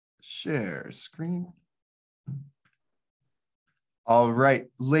Share screen. All right,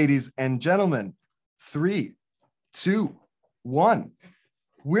 ladies and gentlemen, 3, 2, 1.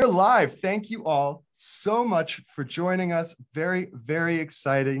 We're live. Thank you all so much for joining us. Very, very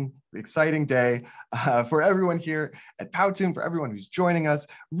exciting day for everyone here at Powtoon, for everyone who's joining us,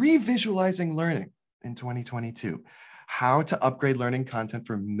 revisualizing learning in 2022. How to upgrade learning content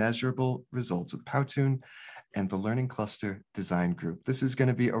for measurable results with Powtoon and the Learning Cluster Design Group. This is going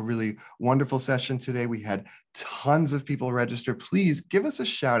to be a really wonderful session today. We had tons of people register. Please give us a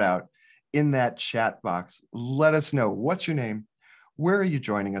shout out in that chat box. Let us know what's your name, where are you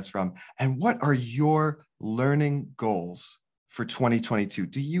joining us from, and what are your learning goals for 2022?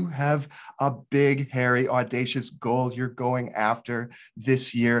 Do you have a big, hairy, audacious goal you're going after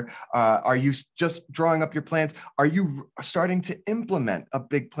this year? Are you just drawing up your plans? Are you starting to implement a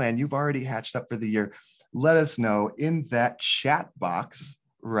big plan you've already hatched up for the year? Let us know in that chat box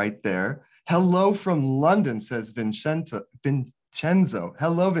right there. Hello from London, says Vincenzo.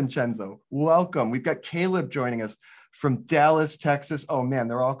 Hello, Vincenzo. Welcome. We've got Caleb joining us from Dallas, Texas. Oh man,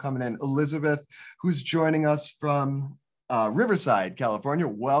 they're all coming in. Elizabeth, who's joining us from Riverside, California.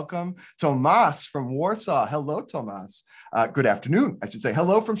 Welcome. Tomas from Warsaw. Hello, Tomas. Good afternoon, I should say.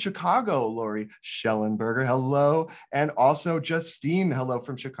 Hello from Chicago, Lori Schellenberger. Hello. And also Justine. Hello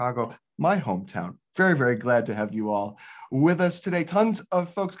from Chicago, my hometown. Very, very glad to have you all with us today. Tons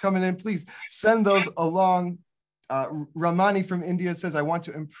of folks coming in. Please send those along. Ramani from India says, I want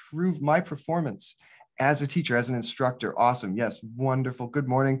to improve my performance as a teacher, as an instructor. Awesome. Yes, wonderful. Good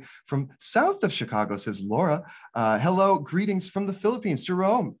morning from south of Chicago, says Laura. Hello, greetings from the Philippines.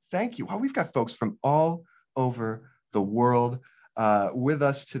 Jerome, thank you. Wow, we've got folks from all over the world with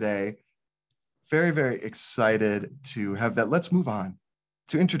us today. Very, very excited to have that. Let's move on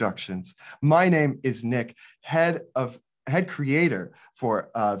to introductions. My name is Nick, head creator for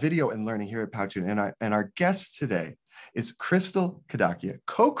video and learning here at Powtoon, and our guest today is Crystal Kadakia,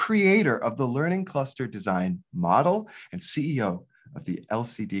 co-creator of the Learning Cluster Design Model and CEO of the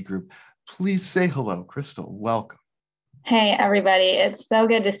LCD Group. Please say hello, Crystal. Welcome. Hey, everybody. It's so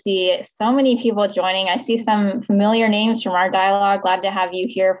good to see so many people joining. I see some familiar names from our dialogue. Glad to have you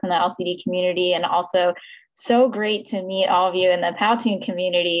here from the LCD community, and also so great to meet all of you in the Powtoon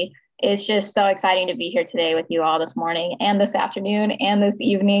community. It's just so exciting to be here today with you all this morning and this afternoon and this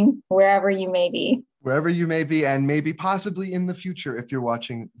evening, wherever you may be. Wherever you may be, and maybe possibly in the future if you're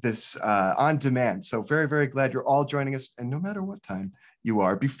watching this on demand. So very, very glad you're all joining us, and no matter what time you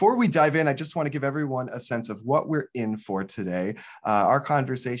are. Before we dive in, I just want to give everyone a sense of what we're in for today. Our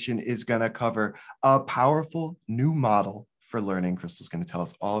conversation is going to cover a powerful new model for learning. Crystal's going to tell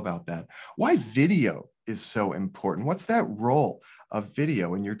us all about that. Why video is so important. What's that role of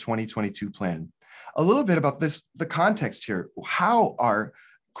video in your 2022 plan? A little bit about the context here. How are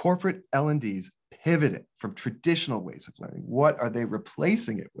corporate L&Ds pivoted from traditional ways of learning? What are they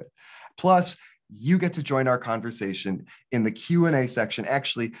replacing it with? Plus, you get to join our conversation in the Q&A section.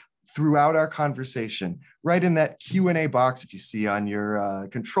 Actually, throughout our conversation, right in that Q&A box, if you see on your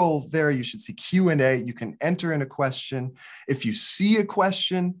control there, you should see Q&A. You can enter in a question. If you see a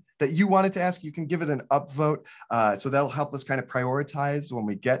question that you wanted to ask, you can give it an upvote. So that'll help us kind of prioritize when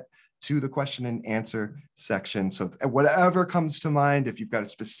we get to the question and answer section. So whatever comes to mind, if you've got a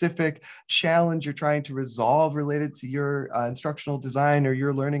specific challenge you're trying to resolve related to your instructional design or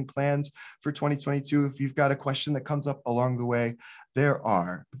your learning plans for 2022, if you've got a question that comes up along the way, there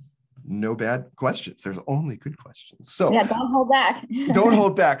are no bad questions. There's only good questions. So yeah, don't hold back. Don't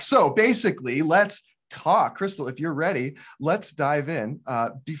hold back. So basically, let's talk. Crystal, if you're ready, let's dive in.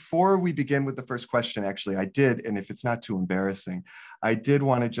 Before we begin with the first question, actually, I did, and if it's not too embarrassing, I did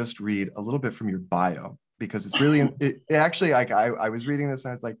want to just read a little bit from your bio, because it's really, actually, like I was reading this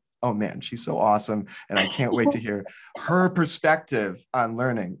and I was like, oh man, she's so awesome. And I can't wait to hear her perspective on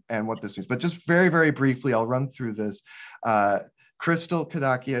learning and what this means. But just very, very briefly, I'll run through this. Crystal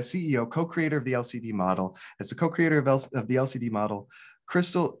Kadakia, CEO, co-creator of the LCD model. As the co-creator of the LCD model,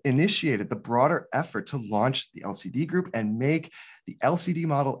 Crystal initiated the broader effort to launch the LCD Group and make the LCD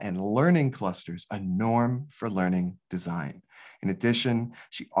model and learning clusters a norm for learning design. In addition,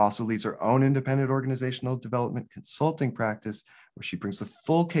 she also leads her own independent organizational development consulting practice, where she brings the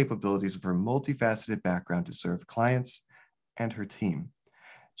full capabilities of her multifaceted background to serve clients and her team.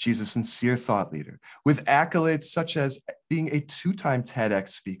 She's a sincere thought leader with accolades such as being a 2-time TEDx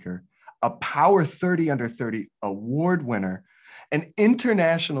speaker, a Power 30 Under 30 award winner, an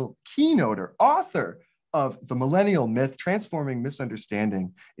international keynoter, author of The Millennial Myth, Transforming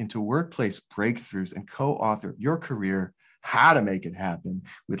Misunderstanding into Workplace Breakthroughs, and co-author of Your Career, How to Make It Happen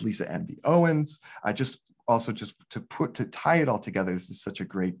with Lisa M.D. Owens. To tie it all together, this is such a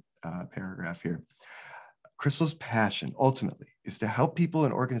great paragraph here. Crystal's passion ultimately is to help people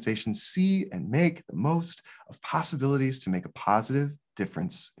and organizations see and make the most of possibilities to make a positive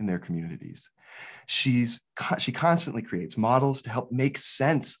difference in their communities. She constantly creates models to help make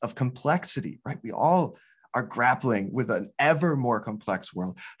sense of complexity, right? We all are grappling with an ever more complex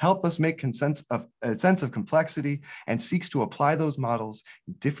world. Help us make a sense of complexity, and seeks to apply those models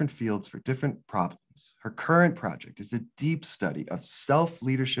in different fields for different problems. Her current project is a deep study of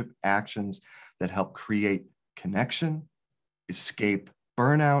self-leadership actions that help create connection, escape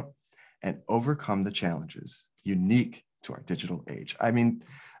burnout, and overcome the challenges unique to our digital age. I mean,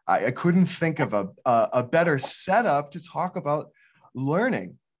 I couldn't think of a better setup to talk about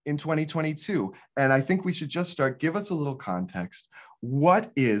learning in 2022. And I think we should just start. Give us a little context.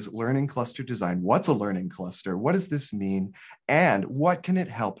 What is learning cluster design? What's a learning cluster? What does this mean? And what can it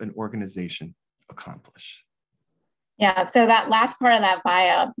help an organization accomplish? Yeah, so that last part of that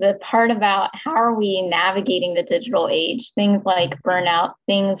bio, the part about how are we navigating the digital age, things like burnout,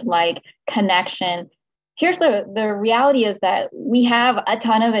 things like connection. Here's the reality is that we have a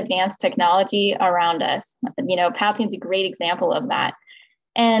ton of advanced technology around us. Powtoon's a great example of that.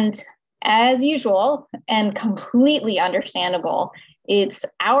 And as usual, and completely understandable, it's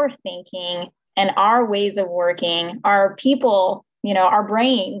our thinking and our ways of working, our people, our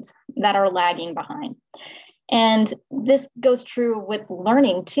brains that are lagging behind. And this goes true with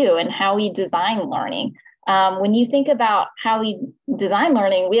learning too, and how we design learning. When you think about how we design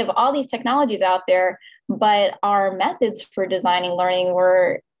learning, we have all these technologies out there, but our methods for designing learning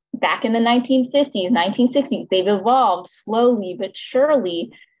were back in the 1950s, 1960s. They've evolved slowly but surely,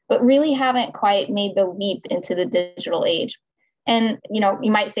 but really haven't quite made the leap into the digital age. And,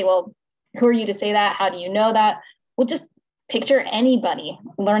 you might say, well, who are you to say that? How do you know that? Well, just picture anybody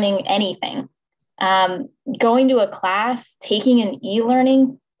learning anything. Going to a class, taking an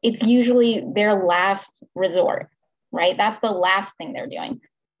e-learning, it's usually their last resort, right? That's the last thing they're doing.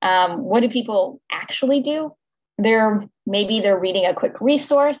 What do people actually do? Maybe they're reading a quick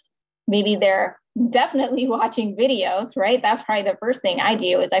resource. Maybe they're definitely watching videos, right? That's probably the first thing I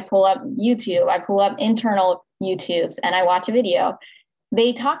do is I pull up YouTube, I pull up internal YouTubes and I watch a video.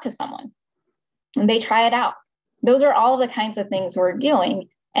 They talk to someone and they try it out. Those are all the kinds of things we're doing.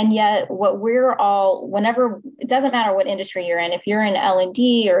 And yet whenever, it doesn't matter what industry you're in, if you're in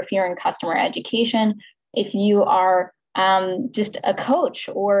L&D or if you're in customer education, if you are just a coach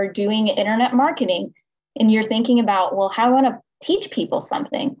or doing internet marketing, and you're thinking about, well, how I want to teach people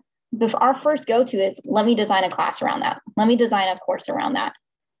something, our first go-to is, let me design a class around that. Let me design a course around that.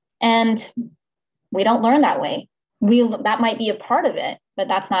 And we don't learn that way. That might be a part of it, but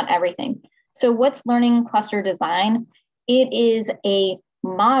that's not everything. So what's learning cluster design? It is a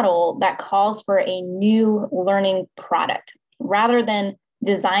model that calls for a new learning product rather than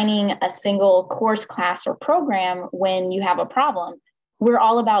designing a single course, class, or program when you have a problem. We're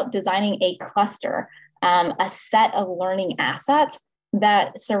all about designing a cluster, a set of learning assets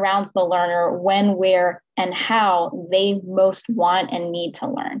that surrounds the learner when, where, and how they most want and need to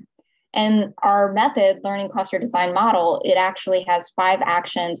learn. And our method, learning cluster design model, it actually has 5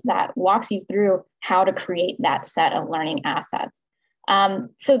 actions that walks you through how to create that set of learning assets.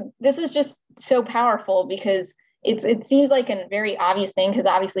 So this is just so powerful because it seems like a very obvious thing, because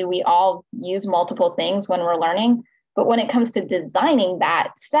obviously we all use multiple things when we're learning, but when it comes to designing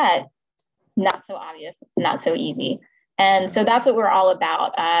that set, not so obvious, not so easy. And so that's what we're all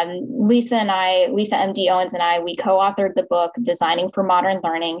about. Lisa MD Owens and I, we co-authored the book, Designing for Modern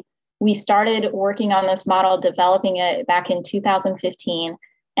Learning. We started working on this model, developing it back in 2015.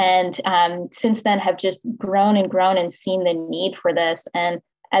 And since then have just grown and seen the need for this. And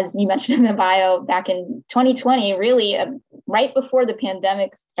as you mentioned in the bio, back in 2020, really right before the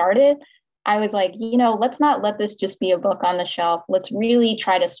pandemic started, I was like, let's not let this just be a book on the shelf. Let's really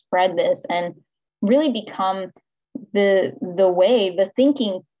try to spread this and really become the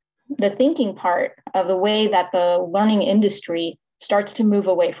thinking part of the way that the learning industry starts to move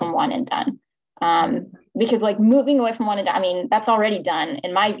away from one and done. Because moving away from one and done, I mean, that's already done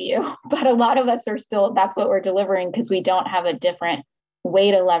in my view, but a lot of us are still, that's what we're delivering because we don't have a different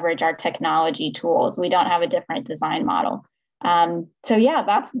way to leverage our technology tools. We don't have a different design model. So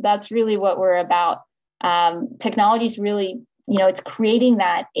yeah, that's really what we're about. Technology is really, it's creating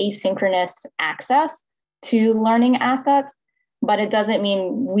that asynchronous access to learning assets, but it doesn't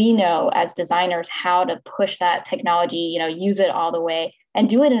mean we know as designers how to push that technology, use it all the way and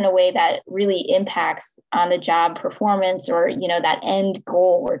do it in a way that really impacts on the job performance or, that end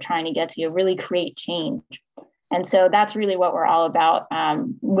goal we're trying to get to, really create change. And so that's really what we're all about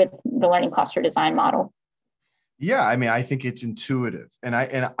with the learning cluster design model. Yeah, I mean, I think it's intuitive, and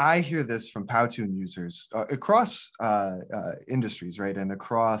I hear this from Powtoon users across industries, right, and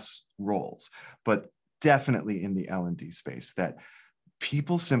across roles, but definitely in the L&D space, that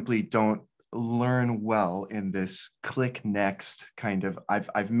people simply don't learn well in this click next kind of.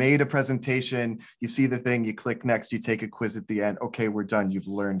 I've made a presentation, you see the thing, you click next, you take a quiz at the end. Okay, we're done. You've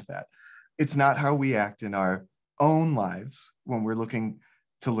learned that. It's not how we act in our own lives when we're looking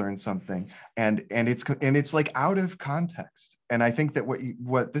to learn something, and it's like out of context. And I think that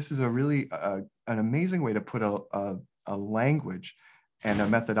what this is a really an amazing way to put a language and a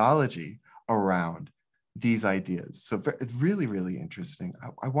methodology around these ideas. So it's really, really interesting.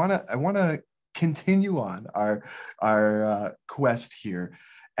 I want to continue on our quest here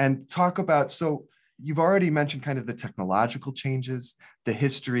and talk about. So you've already mentioned kind of the technological changes, the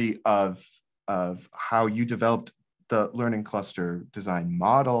history of how you developed the learning cluster design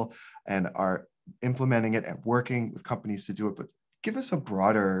model and are implementing it and working with companies to do it. But give us a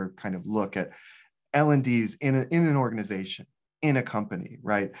broader kind of look at L&Ds in an organization, in a company,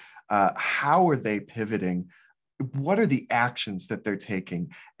 right? How are they pivoting? What are the actions that they're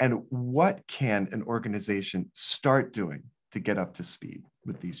taking? And what can an organization start doing to get up to speed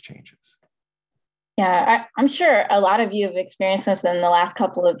with these changes? Yeah, I'm sure a lot of you have experienced this in the last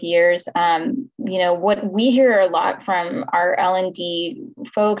couple of years. What we hear a lot from our L&D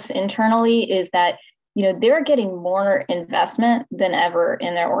folks internally is that, they're getting more investment than ever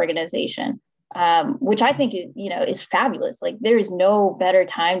in their organization, which I think is fabulous. Like, there is no better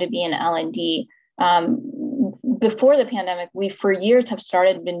time to be in L&D. Before the pandemic, we for years have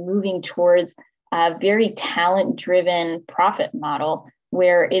been moving towards a very talent-driven profit model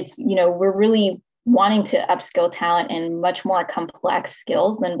where it's, we're really wanting to upskill talent in much more complex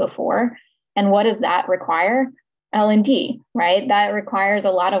skills than before. And what does that require? L&D, right? That requires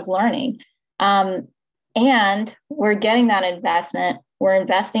a lot of learning. And we're getting that investment. We're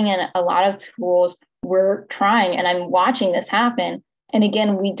investing in a lot of tools. We're trying, and I'm watching this happen. And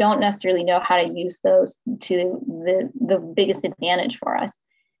again, we don't necessarily know how to use those to the biggest advantage for us.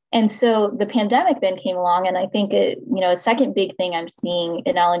 And so the pandemic then came along, and I think a second big thing I'm seeing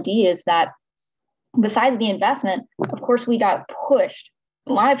in L&D is that besides the investment, of course, we got pushed.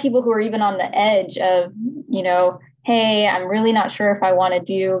 A lot of people who are even on the edge of, hey, I'm really not sure if I want to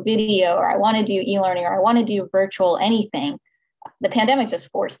do video, or I want to do e-learning, or I want to do virtual anything. The pandemic just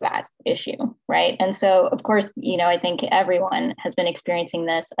forced that issue, right? And so, of course, I think everyone has been experiencing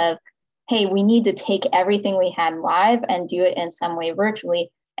this of, hey, we need to take everything we had live and do it in some way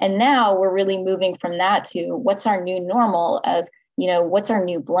virtually. And now we're really moving from that to what's our new normal of, what's our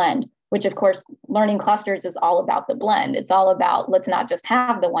new blend, which of course, learning clusters is all about the blend. It's all about, let's not just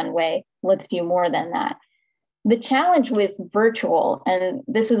have the one way, let's do more than that. The challenge with virtual, and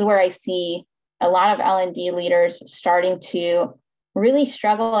this is where I see a lot of L&D leaders starting to really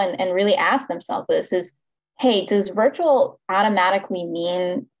struggle and really ask themselves this is, hey, does virtual automatically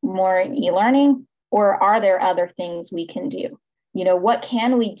mean more e-learning, or are there other things we can do? What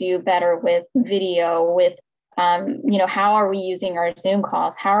can we do better with video, with, how are we using our Zoom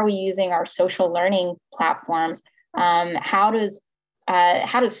calls? How are we using our social learning platforms? How does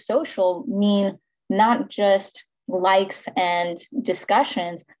social mean not just likes and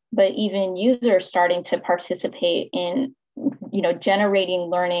discussions, but even users starting to participate in, generating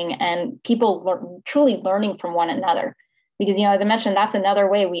learning and people truly learning from one another? Because, as I mentioned, that's another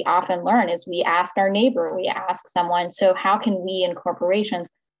way we often learn is we ask our neighbor, we ask someone. So how can we in corporations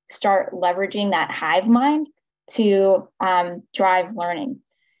start leveraging that hive mind to drive learning?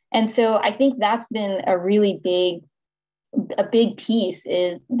 And so I think that's been a big piece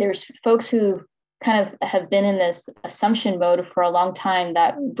is there's folks who kind of have been in this assumption mode for a long time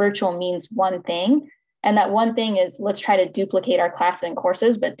that virtual means one thing. And that one thing is, let's try to duplicate our classes and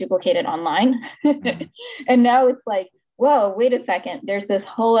courses, but duplicate it online. And now it's like, whoa, wait a second. There's this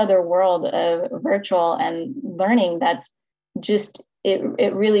whole other world of virtual and learning that's just,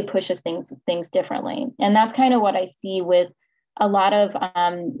 it really pushes things differently. And that's kind of what I see with a lot of,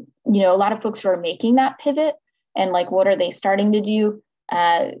 a lot of folks who are making that pivot and like, what are they starting to do?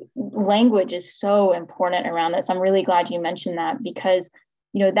 Language is so important around this. I'm really glad you mentioned that because,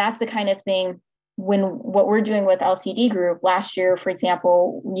 that's the kind of thing when what we're doing with LCD Group last year, for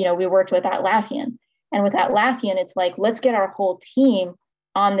example, we worked with Atlassian. And with Atlassian, it's like, let's get our whole team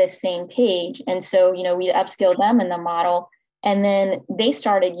on this same page. And so, we upskilled them in the model. And then they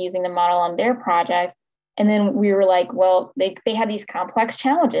started using the model on their projects. And then we were like, well, they had these complex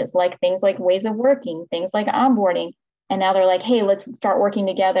challenges, like things like ways of working, things like onboarding. And now they're like, hey, let's start working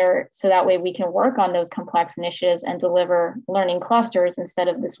together so that way we can work on those complex initiatives and deliver learning clusters instead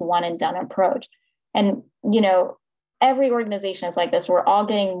of this one and done approach. And, every organization is like this. We're all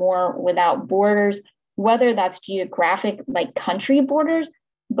getting more without borders, whether that's geographic, like country borders,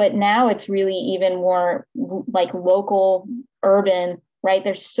 but now it's really even more like local, urban, right?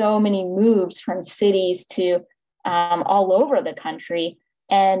 There's so many moves from cities to all over the country.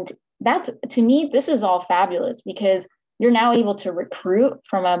 And that's, to me, this is all fabulous because you're now able to recruit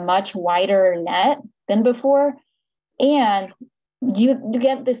from a much wider net than before. And you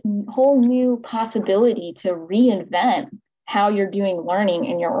get this whole new possibility to reinvent how you're doing learning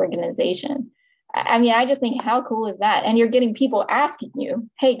in your organization. I mean, I just think, how cool is that? And you're getting people asking you,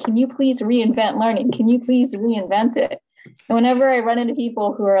 hey, can you please reinvent learning? Can you please reinvent it? And whenever I run into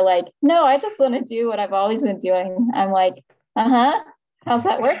people who are like, no, I just want to do what I've always been doing, I'm like, how's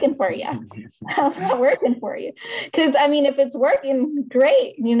that working for you? How's that working for you? Because I mean, if it's working,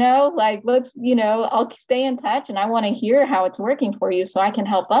 great, like let's, I'll stay in touch and I want to hear how it's working for you so I can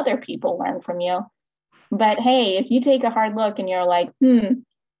help other people learn from you. But hey, if you take a hard look and you're like,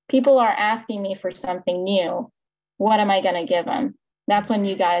 people are asking me for something new, what am I going to give them? That's when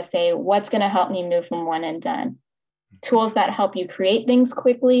you got to say, what's going to help me move from one and done? Tools that help you create things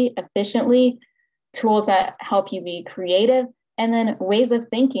quickly, efficiently, tools that help you be creative, and then ways of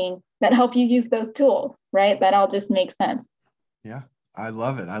thinking that help you use those tools, right? That all just makes sense. Yeah, I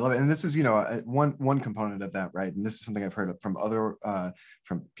love it. I love it. And this is, one component of that, right? And this is something I've heard from other,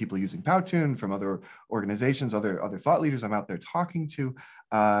 from people using Powtoon, from other organizations, other thought leaders I'm out there talking to,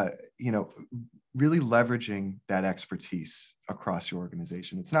 really leveraging that expertise across your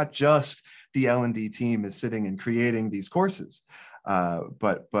organization. It's not just the L&D team is sitting and creating these courses,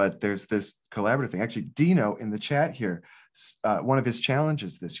 but there's this collaborative thing. Actually, Dino in the chat here, one of his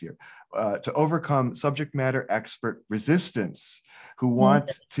challenges this year, to overcome subject matter expert resistance who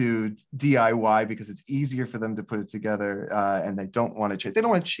want to DIY because it's easier for them to put it together, and they don't want to change. They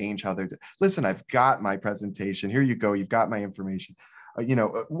don't want to change how they're doing. Listen, I've got my presentation. Here you go. You've got my information.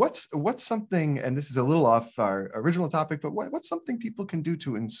 What's something, and this is a little off our original topic, but what's something people can do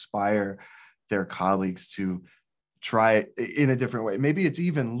to inspire their colleagues to try it in a different way? Maybe it's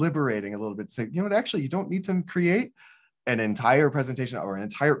even liberating a little bit to say, actually, you don't need to create an entire presentation or an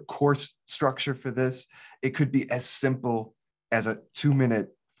entire course structure for this. It could be as simple as a 2-minute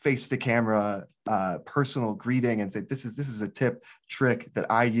face to camera personal greeting and say, this is a tip, trick that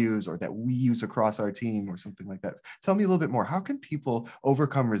I use or that we use across our team or something like that. Tell me a little bit more. How can people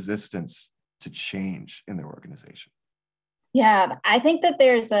overcome resistance to change in their organization? Yeah, I think that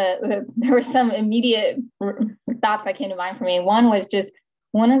there were some immediate thoughts that came to mind for me. One was just,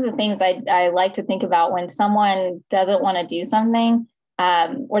 one of the things I like to think about when someone doesn't want to do something,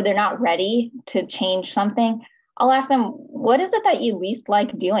 or they're not ready to change something, I'll ask them, what is it that you least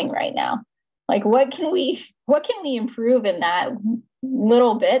like doing right now? Like, what can we improve in that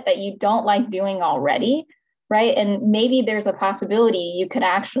little bit that you don't like doing already, right? And maybe there's a possibility you could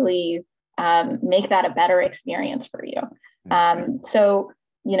actually make that a better experience for you. So,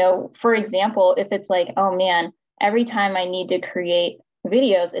 for example, if it's like, oh man, every time I need to create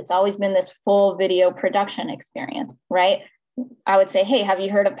videos, it's always been this full video production experience, right? I would say, hey, have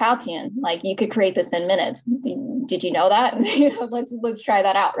you heard of Powtoon? Like, you could create this in minutes. Did you know that? Let's try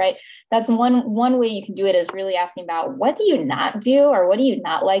that out, right? That's one way you can do it, is really asking about, what do you not do, or what do you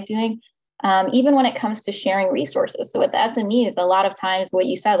not like doing? Even when it comes to sharing resources. So with the SMEs, a lot of times what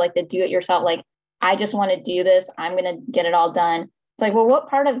you said, like the do it yourself, like, I just want to do this, I'm going to get it all done. It's like, well, what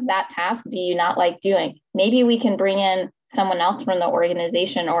part of that task do you not like doing? Maybe we can bring in someone else from the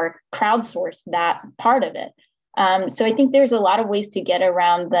organization or crowdsource that part of it. So I think there's a lot of ways to get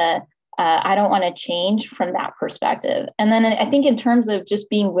around the I don't want to change from that perspective. And then I think in terms of just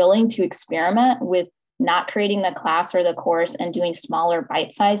being willing to experiment with not creating the class or the course and doing smaller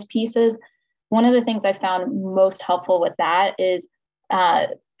bite-sized pieces, one of the things I found most helpful with that is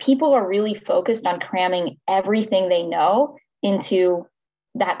people are really focused on cramming everything they know into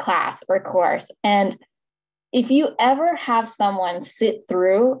that class or course. And if you ever have someone sit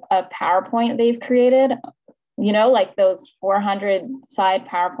through a PowerPoint they've created, like those 400 slide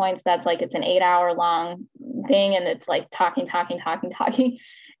PowerPoints, that's like, it's an 8-hour long thing. And it's like talking.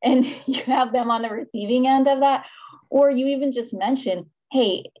 And you have them on the receiving end of that. Or you even just mention,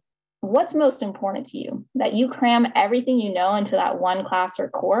 hey, what's most important to you? That you cram everything you know into that one class or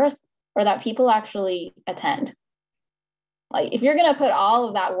course, or that people actually attend? Like, if you're going to put all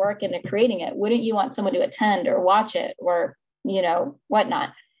of that work into creating it, wouldn't you want someone to attend or watch it or,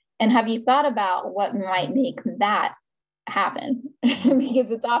 whatnot? And have you thought about what might make that happen? Because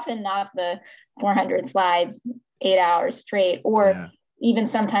it's often not the 400 slides, 8 hours straight, or even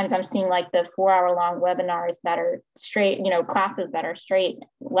sometimes I'm seeing like the 4-hour long webinars that are straight, classes that are straight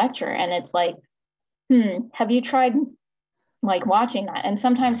lecture. And it's like, Have you tried like watching that? And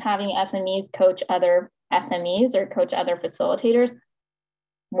sometimes having SMEs coach other SMEs or coach other facilitators.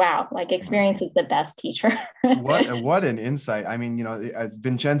 Wow, like experience is the best teacher. What an insight. I mean, as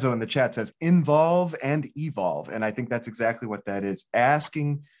Vincenzo in the chat says, involve and evolve. And I think that's exactly what that is.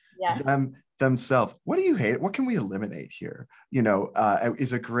 Asking Yes. themselves, what do you hate? What can we eliminate here?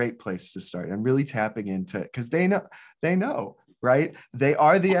 Is a great place to start, and really tapping into, because they know, right? They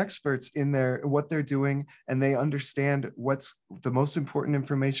are the experts in what they're doing, and they understand what's the most important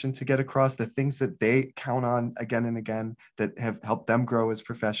information to get across, the things that they count on again and again that have helped them grow as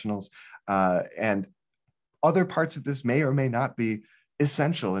professionals. And other parts of this may or may not be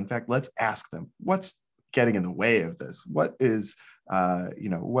essential. In fact, let's ask them, what's getting in the way of this? What is,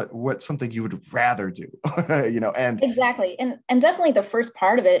 what's something you would rather do? And exactly. And definitely the first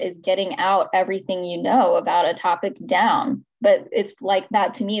part of it is getting out everything you know about a topic down. But it's like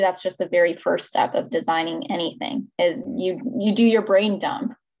that, to me, that's just the very first step of designing anything, is you do your brain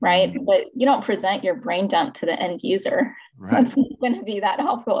dump, right? But you don't present your brain dump to the end user. Right. That's not going to be that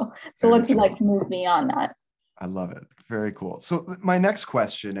helpful. So Very let's true. like move beyond that. I love it. Very cool. So my next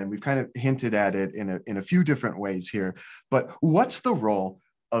question, and we've kind of hinted at it in a few different ways here, but what's the role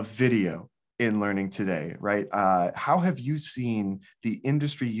of video in learning today, right? How have you seen the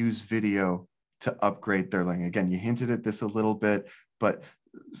industry use video to upgrade their learning? Again, you hinted at this a little bit, but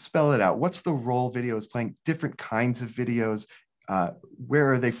spell it out. What's the role video is playing? Different kinds of videos.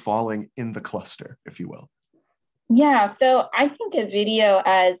 Where are they falling in the cluster, if you will? Yeah, so I think of video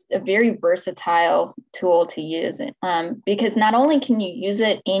as a very versatile tool to use, because not only can you use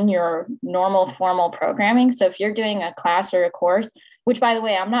it in your normal formal programming. So if you're doing a class or a course, which, by the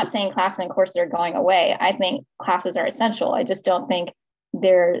way, I'm not saying classes and courses are going away. I think classes are essential. I just don't think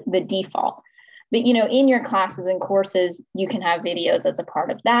they're the default. But, in your classes and courses, you can have videos as a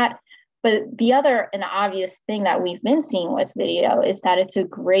part of that. But the other and obvious thing that we've been seeing with video is that it's a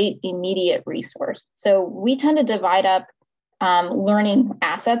great immediate resource. So we tend to divide up learning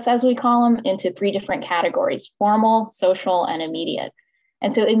assets, as we call them, into 3 different categories: formal, social, and immediate.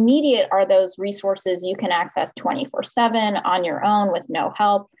 And so immediate are those resources you can access 24/7 on your own with no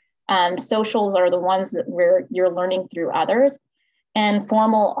help. Socials are the ones where you're learning through others. And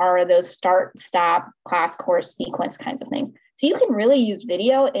formal are those start, stop, class, course, sequence kinds of things. So you can really use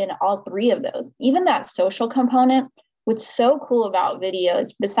video in all 3 of those. Even that social component, what's so cool about video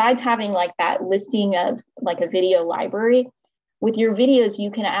is, besides having like that listing of like a video library, with your videos,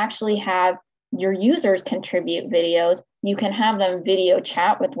 you can actually have your users contribute videos. You can have them video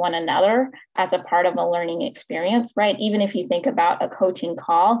chat with one another as a part of a learning experience, right? Even if you think about a coaching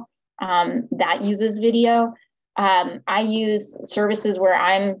call that uses video. I use services where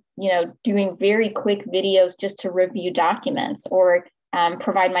I'm, doing very quick videos just to review documents or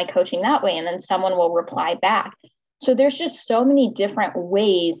provide my coaching that way. And then someone will reply back. So there's just so many different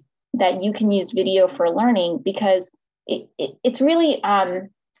ways that you can use video for learning, because it's really, I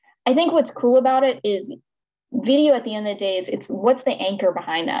think what's cool about it is video at the end of the day, it's what's the anchor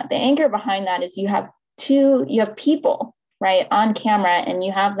behind that? The anchor behind that is you have people, right, on camera, and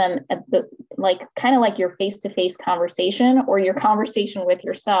you have them at the, like, kind of like your face-to-face conversation or your conversation with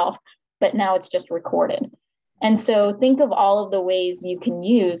yourself, but now it's just recorded. And so think of all of the ways you can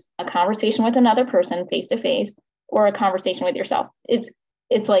use a conversation with another person face-to-face or a conversation with yourself.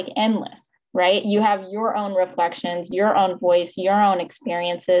 It's like endless, right? You have your own reflections, your own voice, your own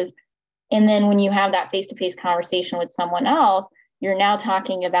experiences. And then when you have that face-to-face conversation with someone else, you're now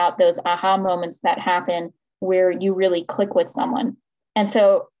talking about those aha moments that happen where you really click with someone. And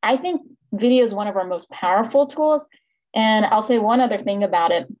so I think video is one of our most powerful tools. And I'll say one other thing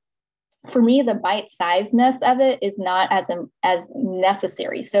about it. For me, the bite-sizedness of it is not as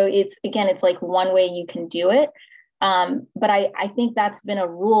necessary. So it's like one way you can do it. But I think that's been a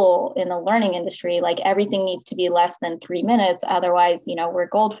rule in the learning industry. Like, everything needs to be less than 3 minutes. Otherwise, we're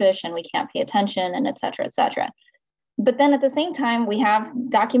goldfish and we can't pay attention, and et cetera, et cetera. But then at the same time, we have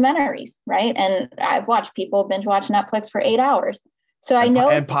documentaries, right? And I've watched people binge watch Netflix for 8 hours. So I know.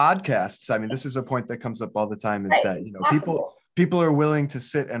 And podcasts. I mean, this is a point that comes up all the time, is that, people are willing to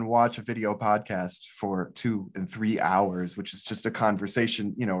sit and watch a video podcast for 2 and 3 hours, which is just a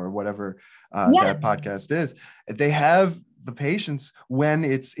conversation, or whatever that podcast is. They have the patience when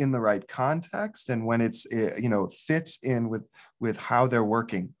it's in the right context and when it's, fits in with how they're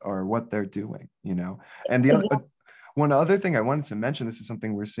working or what they're doing, And the other, one other thing I wanted to mention, this is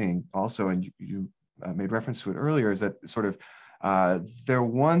something we're seeing also, and you made reference to it earlier, is that sort of there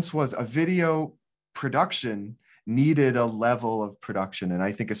once was a video production needed a level of production. And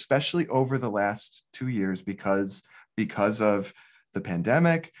I think especially over the last 2 years, because of the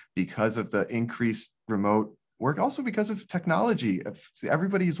pandemic, because of the increased remote work, also because of technology.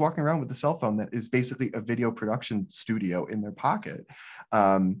 Everybody is walking around with a cell phone that is basically a video production studio in their pocket.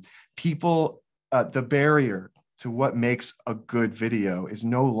 The barrier to what makes a good video is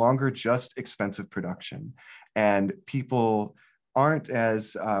no longer just expensive production. And people aren't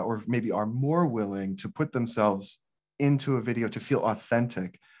as, or maybe are more willing to put themselves into a video to feel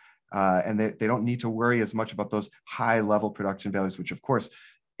authentic. And they don't need to worry as much about those high level production values, which of course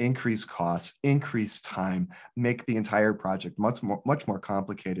increase costs, increase time, make the entire project much more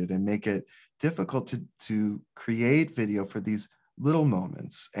complicated, and make it difficult to create video for these little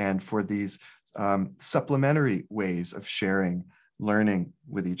moments and for these supplementary ways of sharing learning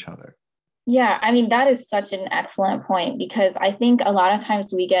with each other. Yeah, I mean, that is such an excellent point, because I think a lot of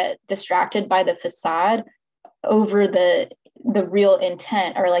times we get distracted by the facade over the real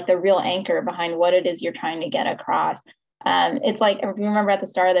intent, or like the real anchor behind what it is you're trying to get across. It's like, if you remember at the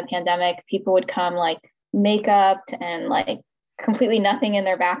start of the pandemic, people would come like makeup and like completely nothing in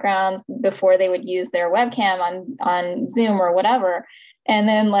their backgrounds before they would use their webcam on Zoom or whatever. And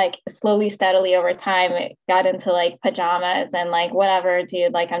then like slowly, steadily over time, it got into like pajamas and like, whatever,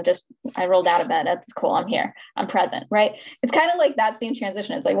 dude, like I rolled out of bed. That's cool. I'm here. I'm present. Right. It's kind of like that same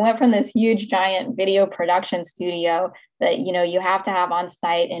transition. It's like we went from this huge, giant video production studio that, you have to have on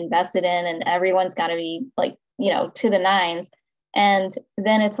site, invested in, and everyone's got to be like, to the nines. And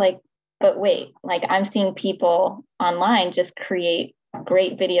then it's like, but wait, like I'm seeing people online just create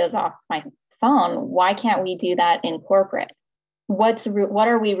great videos off my phone. Why can't we do that in corporate? What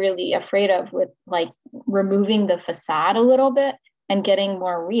are we really afraid of with like removing the facade a little bit and getting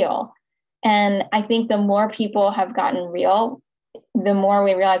more real? And I think the more people have gotten real, the more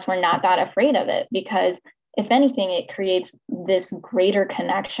we realize we're not that afraid of it, because if anything, it creates this greater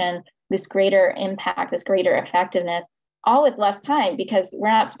connection, this greater impact, this greater effectiveness, all with less time, because we're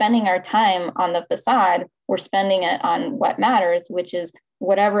not spending our time on the facade. We're spending it on what matters, which is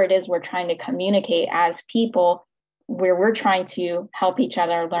whatever it is we're trying to communicate as people, where we're trying to help each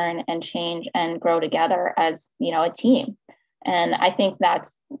other learn and change and grow together as, a team. And I think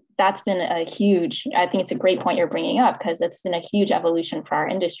that's been I think it's a great point you're bringing up, because it's been a huge evolution for our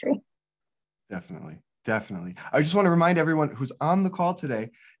industry. Definitely. I just want to remind everyone who's on the call today,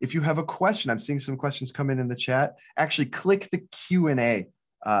 if you have a question, I'm seeing some questions come in the chat, actually click the Q&A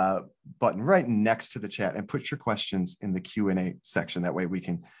button right next to the chat and put your questions in the Q&A section. That way we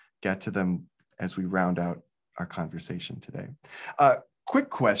can get to them as we round out our conversation today.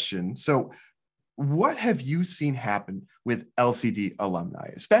 Quick question. So what have you seen happen with LCD alumni,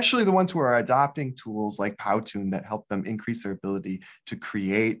 especially the ones who are adopting tools like Powtoon that help them increase their ability to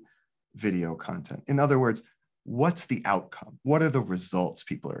create video content? In other words, what's the outcome? What are the results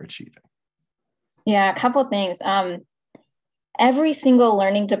people are achieving? Yeah, a couple of things. Every single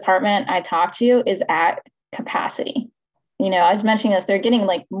learning department I talk to is at capacity. I was mentioning this, they're getting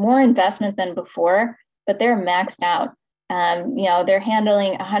like more investment than before, but they're maxed out. They're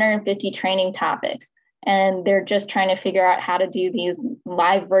handling 150 training topics, and they're just trying to figure out how to do these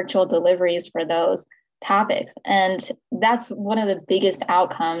live virtual deliveries for those topics. And that's one of the biggest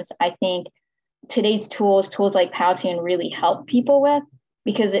outcomes I think today's tools like Powtoon really help people with,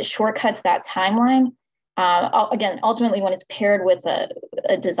 because it shortcuts that timeline. Again, ultimately, when it's paired with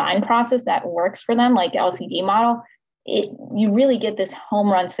a design process that works for them, like the LCD model, you really get this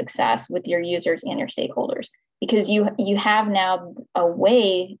home run success with your users and your stakeholders, because you have now a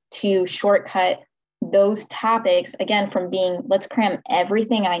way to shortcut those topics, again, from being let's cram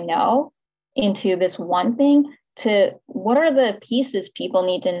everything I know into this one thing, to what are the pieces people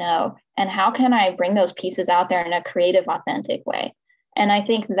need to know, and how can I bring those pieces out there in a creative, authentic way. And I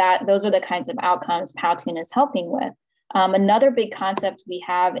think that those are the kinds of outcomes Powtoon is helping with. Another big concept we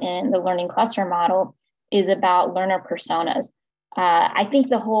have in the learning cluster model is about learner personas. I think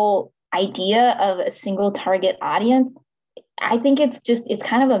the whole idea of a single target audience, I think it's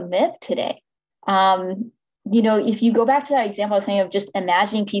kind of a myth today. If you go back to that example I was saying of just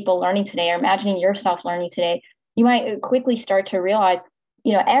imagining people learning today, or imagining yourself learning today, you might quickly start to realize,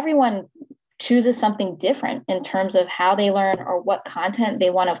 everyone chooses something different in terms of how they learn or what content they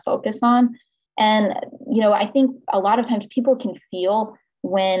want to focus on. And, I think a lot of times people can feel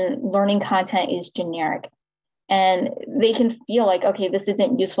when learning content is generic, and they can feel like, okay, this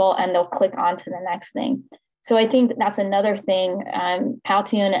isn't useful, and they'll click on to the next thing. So I think that's another thing,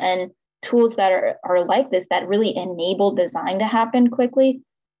 Powtoon and tools that are like this that really enable design to happen quickly.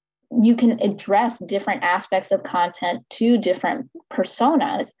 You can address different aspects of content to different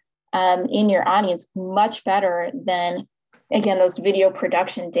personas in your audience much better than again, those video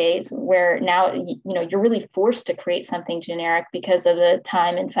production days where now, you're really forced to create something generic because of the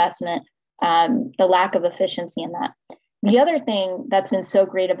time investment, the lack of efficiency in that. The other thing that's been so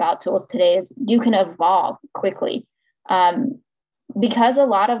great about tools today is you can evolve quickly. Because a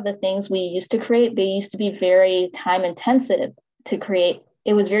lot of the things we used to create, they used to be very time intensive to create.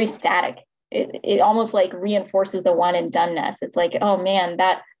 It was very static. It almost like reinforces the one and doneness. It's like, oh man,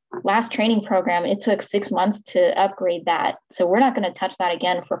 that last training program, it took 6 months to upgrade that. So we're not going to touch that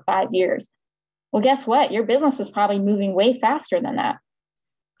again for 5 years. Well, guess what? Your business is probably moving way faster than that.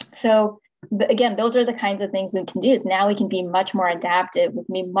 So again, those are the kinds of things we can do. Is now we can be much more adaptive, we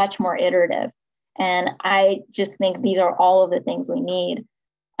can be much more iterative. And I just think these are all of the things we need.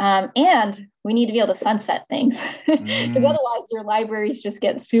 And we need to be able to sunset things because otherwise your libraries just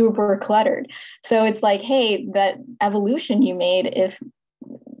get super cluttered. So it's like, hey, that evolution you made, if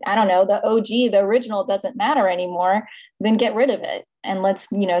I don't know, the OG, the original doesn't matter anymore, then get rid of it. And let's,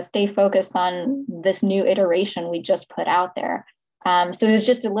 stay focused on this new iteration we just put out there. So there's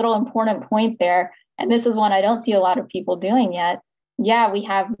just a little important point there. And this is one I don't see a lot of people doing yet. Yeah, we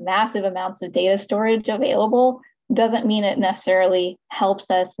have massive amounts of data storage available. Doesn't mean it necessarily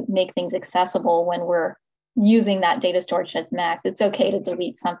helps us make things accessible when we're using that data storage at max. It's okay to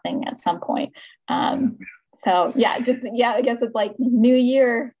delete something at some point. So I guess it's like new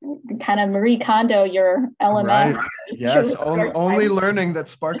year, kind of Marie Kondo your element. Right. Yes. Only learning that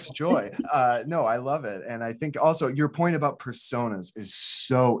sparks joy. No, I love it. And I think also your point about personas is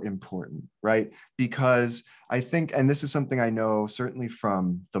so important, right? Because I think, and this is something I know certainly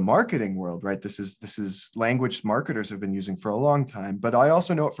from the marketing world, right? This is language marketers have been using for a long time, but I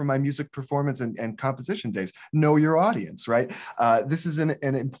also know it from my music performance and composition days. Know your audience, right? This is an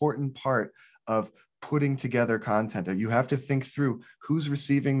important part of putting together content. You have to think through who's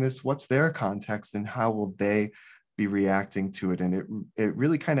receiving this, what's their context, and how will they be reacting to it. And it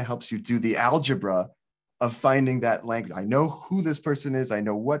really kind of helps you do the algebra of finding that language. I know who this person is, I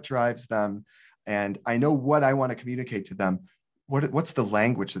know what drives them, and I know what I want to communicate to them. What's the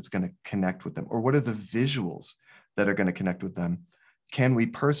language that's going to connect with them? Or what are the visuals that are going to connect with them? Can we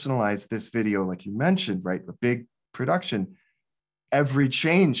personalize this video, like you mentioned, right? A big production, every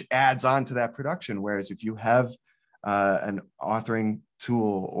change adds on to that production. Whereas if you have an authoring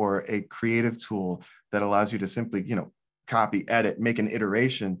tool or a creative tool that allows you to simply, copy, edit, make an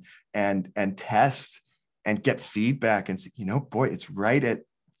iteration and test and get feedback and see, boy, it's right at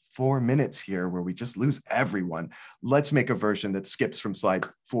 4 minutes here where we just lose everyone. Let's make a version that skips from slide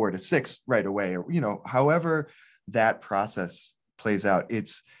 4 to 6 right away. Or, however that process plays out,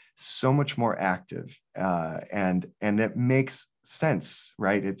 it's so much more active and it makes sense,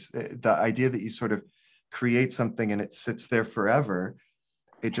 right? It's the idea that you sort of create something and it sits there forever.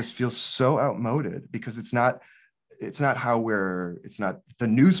 It just feels so outmoded because it's not the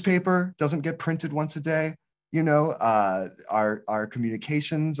newspaper doesn't get printed once a day. Our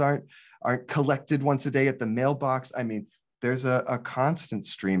communications aren't collected once a day at the mailbox. I mean, there's a constant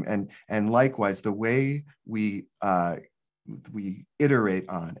stream, and likewise the way we iterate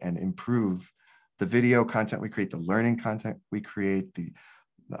on and improve the video content we create, the learning content we create, the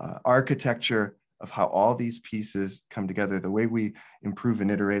architecture of how all these pieces come together, the way we improve and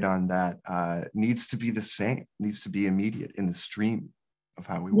iterate on that needs to be the same, needs to be immediate in the stream of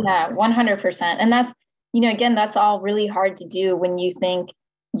how we work. Yeah, 100%. And that's, again, that's all really hard to do when you think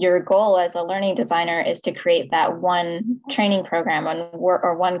your goal as a learning designer is to create that one training program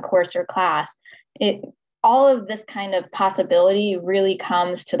or one course or class. All of this kind of possibility really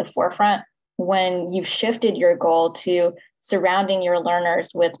comes to the forefront when you've shifted your goal to surrounding your learners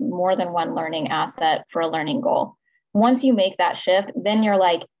with more than one learning asset for a learning goal. Once you make that shift, then you're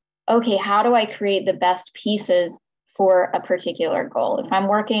like, okay, how do I create the best pieces for a particular goal? If I'm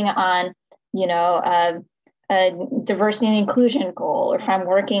working on, a diversity and inclusion goal, or if I'm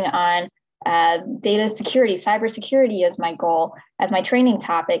working on data security, cybersecurity as my goal, as my training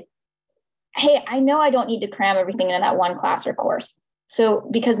topic, hey, I know I don't need to cram everything into that one class or course. So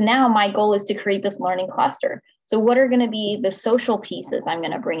because now my goal is to create this learning cluster. So what are going to be the social pieces I'm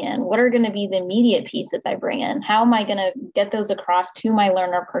going to bring in? What are going to be the immediate pieces I bring in? How am I going to get those across to my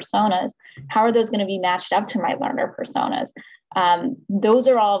learner personas? How are those going to be matched up to my learner personas? Those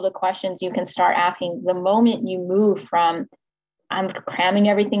are all the questions you can start asking the moment you move from, I'm cramming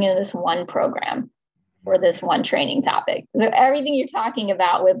everything into this one program or this one training topic. So everything you're talking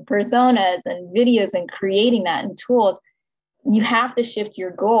about with personas and videos and creating that and tools, you have to shift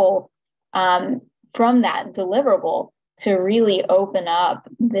your goal from that deliverable to really open up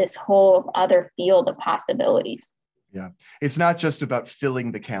this whole other field of possibilities. Yeah. It's not just about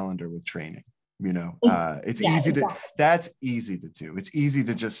filling the calendar with training, It's Yeah, easy exactly. that's easy to do. It's easy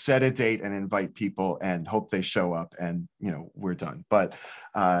to just set a date and invite people and hope they show up and, we're done. But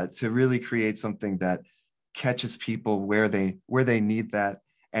to really create something that catches people where they need that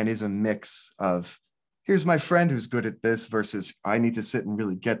and is a mix of, here's my friend who's good at this versus I need to sit and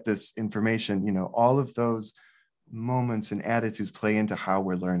really get this information, all of those moments and attitudes play into how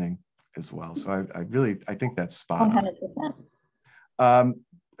we're learning as well. So I think that's spot on. 100%.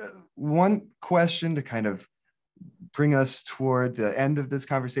 One question to kind of bring us toward the end of this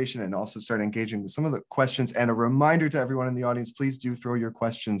conversation and also start engaging with some of the questions, and a reminder to everyone in the audience, please do throw your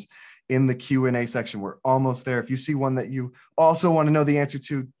questions in the Q&A section. We're almost there. If you see one that you also want to know the answer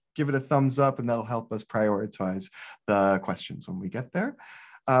to, give it a thumbs up and that'll help us prioritize the questions when we get there.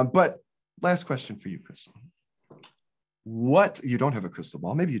 But last question for you, Crystal. You don't have a crystal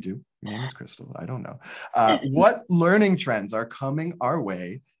ball, maybe you do, your name is Crystal, I don't know. What learning trends are coming our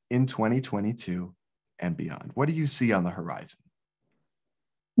way in 2022 and beyond? What do you see on the horizon?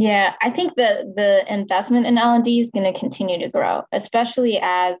 Yeah, I think the investment in L&D is going to continue to grow, especially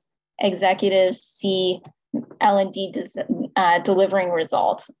as executives see L&D delivering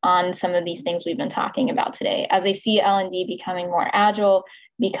results on some of these things we've been talking about today. As they see L&D becoming more agile,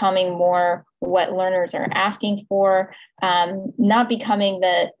 becoming more what learners are asking for, not becoming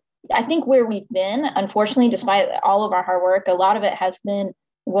I think where we've been, unfortunately, despite all of our hard work, a lot of it has been,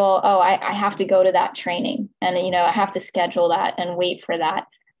 I have to go to that training and, I have to schedule that and wait for that.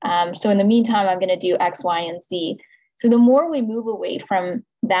 So in the meantime, I'm going to do X, Y, and Z. So the more we move away from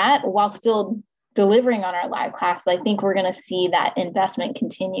that while still delivering on our live classes, I think we're going to see that investment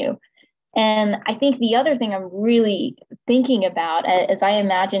continue. And I think the other thing I'm really thinking about as I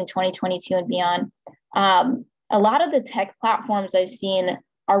imagine 2022 and beyond, a lot of the tech platforms I've seen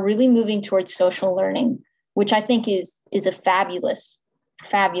are really moving towards social learning, which I think is a fabulous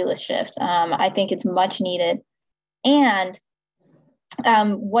shift. I think it's much needed. And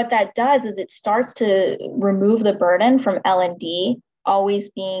what that does is it starts to remove the burden from L&D always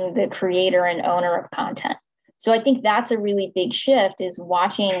being the creator and owner of content. So I think that's a really big shift, is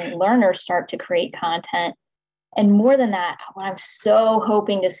watching learners start to create content. And more than that, what I'm so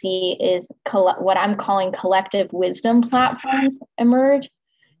hoping to see is what I'm calling collective wisdom platforms emerge.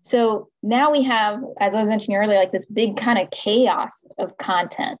 So now we have, as I was mentioning earlier, like this big kind of chaos of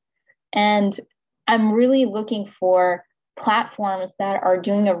content. And I'm really looking for platforms that are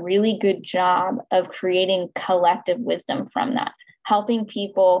doing a really good job of creating collective wisdom from that, helping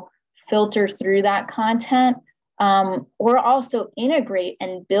people filter through that content, or also integrate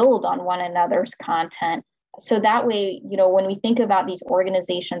and build on one another's content. So that way, when we think about these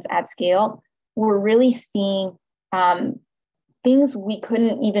organizations at scale, we're really seeing things we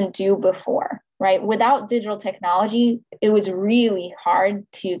couldn't even do before, right? Without digital technology, it was really hard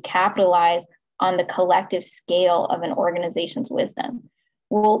to capitalize on the collective scale of an organization's wisdom.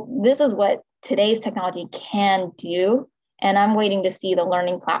 Well, this is what today's technology can do. And I'm waiting to see the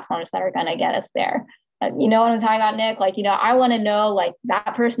learning platforms that are going to get us there. You know what I'm talking about, Nick? I want to know,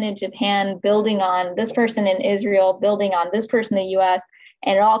 that person in Japan building on this person in Israel, building on this person in the US,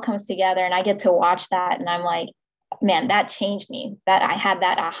 and it all comes together. And I get to watch that. And I'm like, man, that changed me. That I had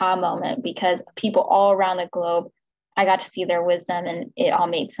that aha moment because people all around the globe, I got to see their wisdom and it all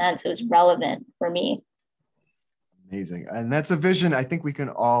made sense. It was relevant for me. Amazing. And that's a vision I think we can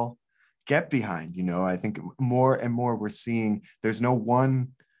all get behind. I think more and more we're seeing there's no one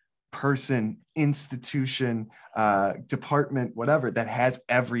person, institution, department, whatever, that has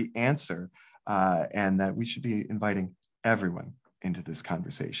every answer, and that we should be inviting everyone into this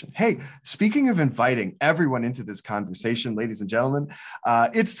conversation. Hey, speaking of inviting everyone into this conversation, ladies and gentlemen,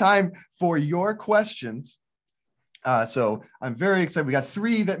 it's time for your questions. So I'm very excited. We got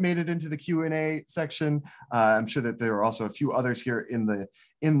 3 that made it into the Q&A section. I'm sure that there are also a few others here in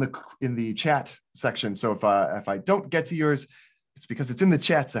the chat section. So if I don't get to yours, it's because it's in the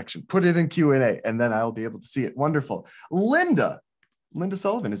chat section. Put it in Q&A and then I'll be able to see it. Wonderful. Linda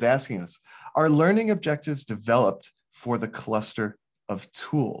Sullivan is asking us, are learning objectives developed for the cluster of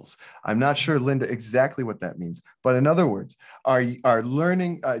tools? I'm not sure, Linda, exactly what that means, but in other words, are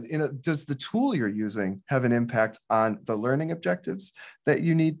learning, does the tool you're using have an impact on the learning objectives that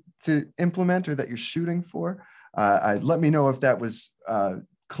you need to implement or that you're shooting for? Let me know if that was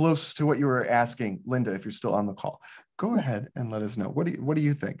close to what you were asking, Linda, if you're still on the call. Go ahead and let us know. What do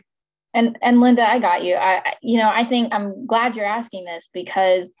you think? And Linda, I got you. I think I'm glad you're asking this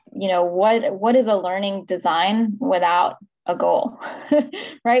because, what is a learning design without a goal,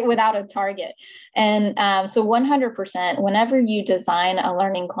 right? Without a target. And so 100%, whenever you design a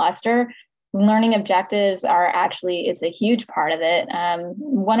learning cluster, learning objectives are actually, it's a huge part of it.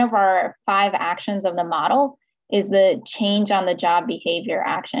 One of our 5 actions of the model is the change on the job behavior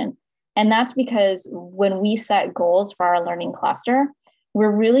action. And that's because when we set goals for our learning cluster,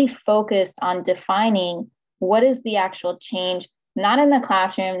 we're really focused on defining what is the actual change, not in the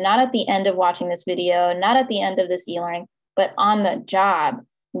classroom, not at the end of watching this video, not at the end of this e-learning, but on the job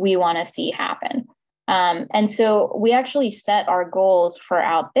we want to see happen. And so we actually set our goals for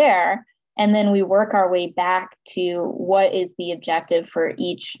out there, and then we work our way back to what is the objective for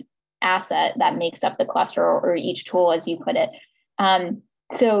each asset that makes up the cluster, or each tool, as you put it.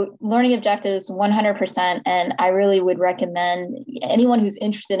 So learning objectives, 100%. And I really would recommend anyone who's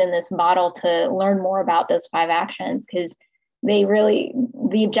interested in this model to learn more about those 5 actions, because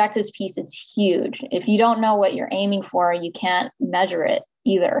the objectives piece is huge. If you don't know what you're aiming for, you can't measure it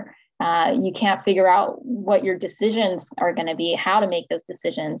either. You can't figure out what your decisions are going to be, how to make those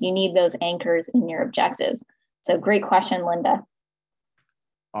decisions. You need those anchors in your objectives. So great question, Linda.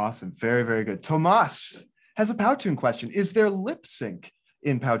 Awesome. Very, very good. Tomas has a Powtoon question. Is there lip sync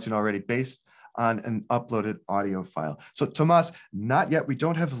in Powtoon already based on an uploaded audio file? So Tomas, not yet. We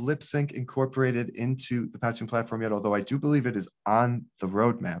don't have lip sync incorporated into the Powtoon platform yet, although I do believe it is on the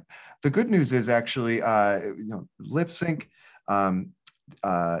roadmap. The good news is actually, lip sync,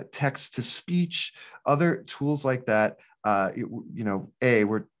 text to speech, other tools like that. We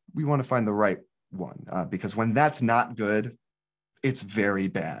want to find the right one, because when that's not good, it's very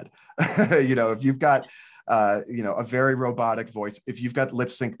bad. If you've got a very robotic voice, if you've got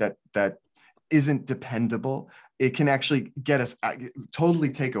lip sync that isn't dependable, it can actually get us totally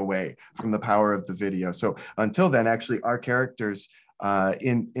take away from the power of the video. So until then, actually, our characters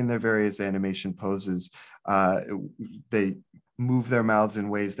in their various animation poses, they move their mouths in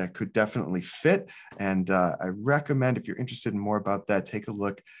ways that could definitely fit. And I recommend, if you're interested in more about that, take a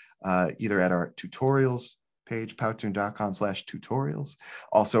look either at our tutorials page, powtoon.com/tutorials.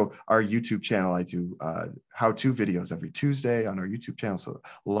 Also, our YouTube channel. I do how-to videos every Tuesday on our YouTube channel. So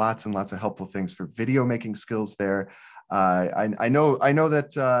lots and lots of helpful things for video making skills there. I know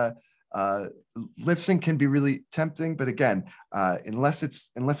that lip sync can be really tempting, but again, unless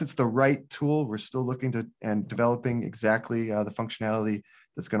it's the right tool, we're still looking to and developing exactly the functionality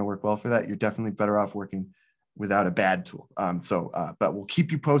that's going to work well for that. You're definitely better off working without a bad tool. But we'll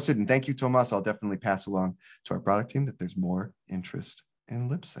keep you posted. And thank you, Tomas. I'll definitely pass along to our product team that there's more interest in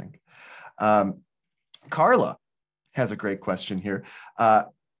lip sync. Carla has a great question here.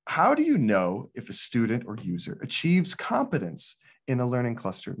 How do you know if a student or user achieves competence in a learning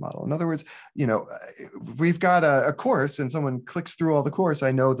clustered model? In other words, if we've got a course and someone clicks through all the course,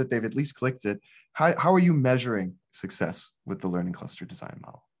 I know that they've at least clicked it. How are you measuring success with the learning cluster design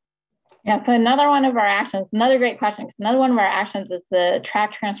model? Yeah, so another one of our actions, another great question, because another one of our actions is the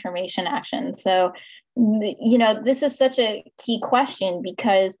track transformation action. So, this is such a key question,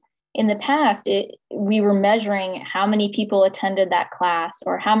 because in the past, we were measuring how many people attended that class,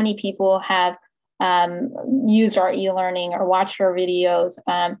 or how many people have used our e-learning or watched our videos,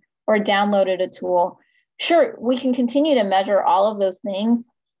 or downloaded a tool. Sure, we can continue to measure all of those things.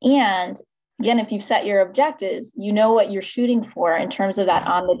 And again, if you've set your objectives, you know what you're shooting for in terms of that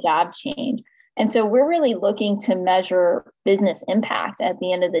on-the-job change. And so we're really looking to measure business impact at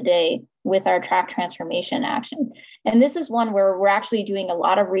the end of the day with our track transformation action. And this is one where we're actually doing a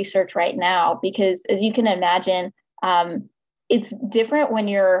lot of research right now, because as you can imagine, it's different when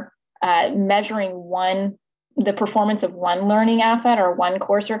you're measuring the performance of one learning asset or one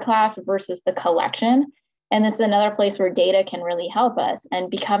course or class versus the collection. And this is another place where data can really help us, and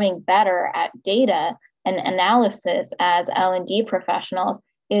becoming better at data and analysis as L&D professionals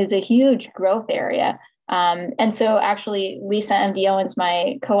is a huge growth area. And so actually, Lisa M.D. Owens,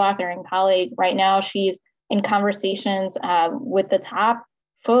 my co-author and colleague right now, she's in conversations with the top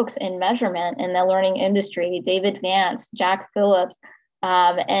folks in measurement in the learning industry, David Vance, Jack Phillips,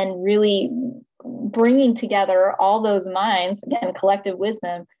 and really bringing together all those minds, again, collective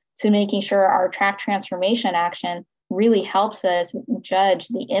wisdom, to making sure our track transformation action really helps us judge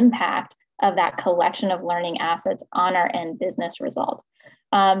the impact of that collection of learning assets on our end business results.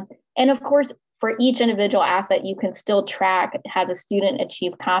 And of course, for each individual asset, you can still track, has a student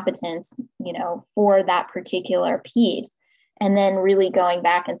achieved competence, for that particular piece, and then really going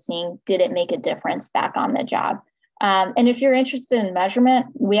back and seeing, did it make a difference back on the job? And if you're interested in measurement,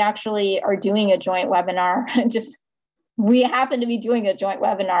 we actually are doing a joint webinar. We happen to be doing a joint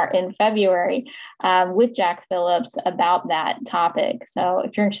webinar in February with Jack Phillips about that topic. So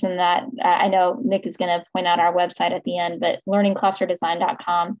if you're interested in that, I know Nick is going to point out our website at the end, but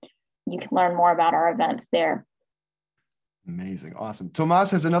learningclusterdesign.com, you can learn more about our events there. Amazing. Awesome.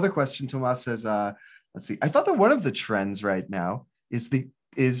 Tomas has another question. Tomas says, let's see. I thought that one of the trends right now is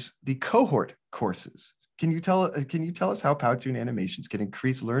the cohort courses. Can you tell us how Powtoon animations can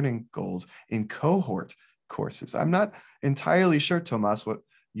increase learning goals in cohort courses? I'm not entirely sure, Tomas, what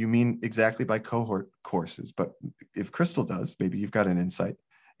you mean exactly by cohort courses, but if Crystal does, maybe you've got an insight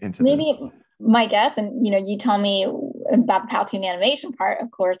into this. My guess, and you tell me about the Powtoon animation part, of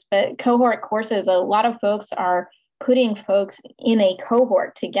course, but cohort courses, a lot of folks are putting folks in a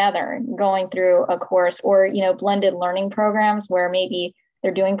cohort together, going through a course, or blended learning programs where maybe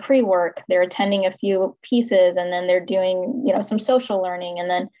they're doing pre-work, they're attending a few pieces, and then they're doing some social learning, and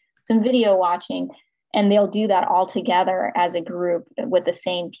then some video watching, and they'll do that all together as a group with the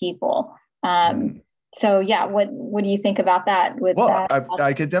same people. So yeah, what do you think about that?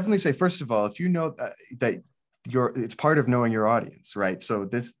 I could definitely say, first of all, if you know that it's part of knowing your audience, right? So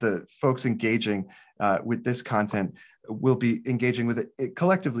the folks engaging with this content will be engaging with it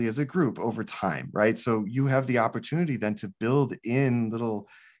collectively as a group over time, right? So you have the opportunity then to build in little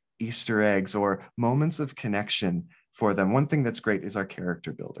Easter eggs or moments of connection for them. One thing that's great is our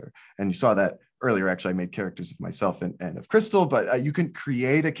character builder. And you saw that earlier. Actually, I made characters of myself and of Crystal, but you can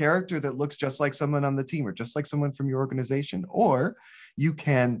create a character that looks just like someone on the team or just like someone from your organization, or you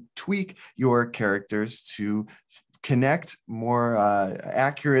can tweak your characters to connect more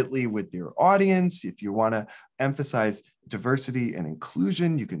accurately with your audience. If you want to emphasize diversity and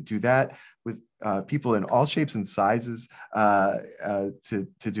inclusion, you can do that with people in all shapes and sizes to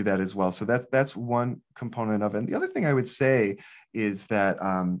do that as well. So that's one component of it. And the other thing I would say is that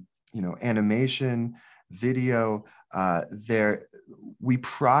animation, video, we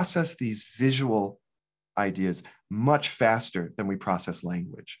process these visual ideas much faster than we process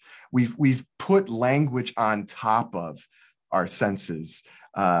language. We've put language on top of our senses,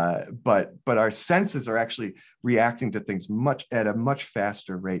 but our senses are actually reacting to things at a much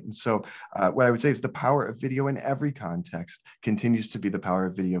faster rate. And so what I would say is the power of video in every context continues to be the power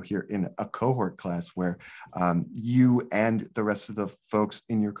of video here in a cohort class, where you and the rest of the folks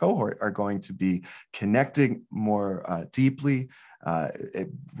in your cohort are going to be connecting more deeply. It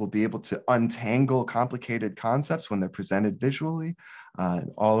will be able to untangle complicated concepts when they're presented visually.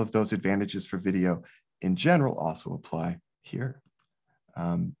 All of those advantages for video in general also apply here.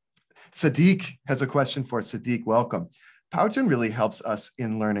 Sadiq has a question for us. Sadiq, welcome. Powtoon really helps us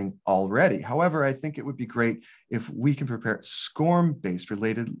in learning already. However, I think it would be great if we can prepare SCORM-based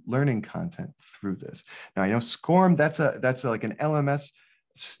related learning content through this. Now, I know SCORM, that's like an LMS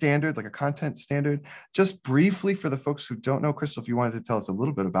standard, like a content standard. Just briefly for the folks who don't know, Crystal, if you wanted to tell us a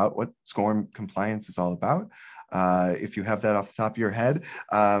little bit about what SCORM compliance is all about, if you have that off the top of your head.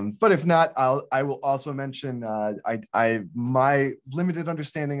 But if not, I will also mention my limited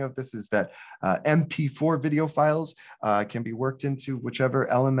understanding of this is that MP4 video files can be worked into whichever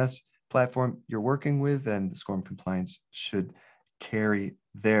LMS platform you're working with, and the SCORM compliance should carry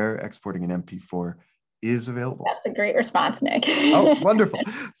there. Exporting an MP4 is available. That's a great response, Nick. Oh, wonderful.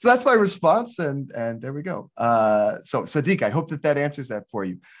 So that's my response, and there we go. So Sadiq, I hope that answers that for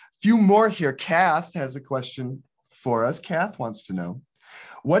you. Few more here. Kath has a question for us. Kath wants to know,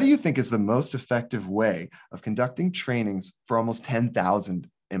 what do you think is the most effective way of conducting trainings for almost 10,000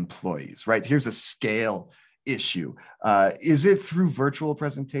 employees, right? Here's a scale issue. Is it through virtual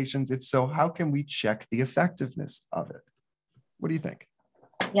presentations? If so, how can we check the effectiveness of it? What do you think?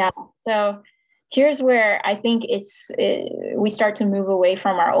 Yeah, so here's where I think we start to move away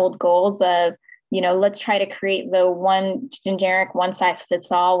from our old goals of, let's try to create the one generic, one size fits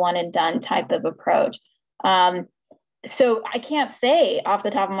all, one and done type of approach. So I can't say off the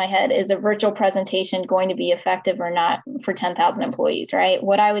top of my head, is a virtual presentation going to be effective or not for 10,000 employees, right?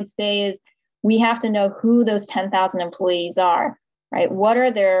 What I would say is we have to know who those 10,000 employees are, right? What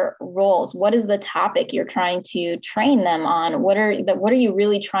are their roles? What is the topic you're trying to train them on? What are you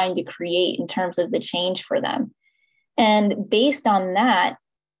really trying to create in terms of the change for them? And based on that,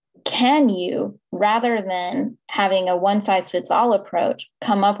 can you, rather than having a one size fits all approach,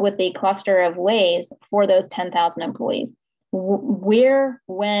 come up with a cluster of ways for those 10,000 employees? Where,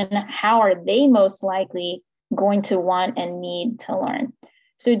 when, how are they most likely going to want and need to learn?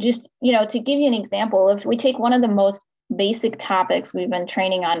 So just, to give you an example, if we take one of the most basic topics we've been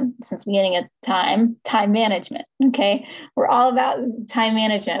training on since the beginning of time management. Okay. We're all about time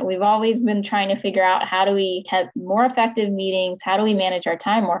management. We've always been trying to figure out, how do we have more effective meetings? How do we manage our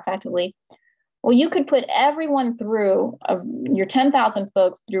time more effectively? Well, you could put everyone through your 10,000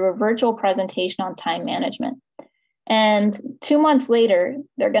 folks through a virtual presentation on time management. And 2 months later,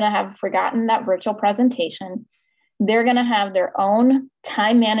 they're going to have forgotten that virtual presentation. They're going to have their own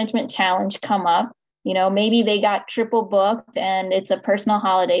time management challenge come up. Maybe they got triple booked and it's a personal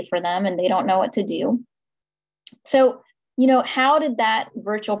holiday for them and they don't know what to do. So, how did that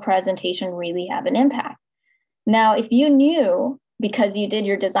virtual presentation really have an impact? Now, if you knew, because you did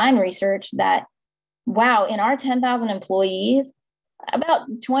your design research, that, wow, in our 10,000 employees, about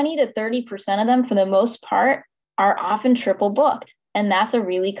 20 to 30% of them, for the most part, are often triple booked. And that's a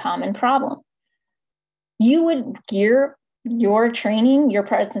really common problem. You would gear your training, your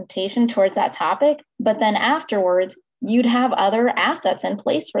presentation towards that topic, but then afterwards, you'd have other assets in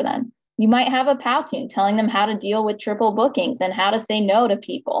place for them. You might have a Powtoon telling them how to deal with triple bookings and how to say no to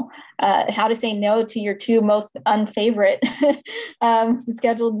people, how to say no to your two most unfavorite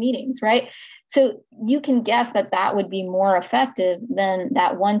scheduled meetings, right? So you can guess that that would be more effective than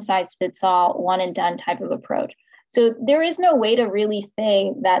that one size fits all, one and done type of approach. So there is no way to really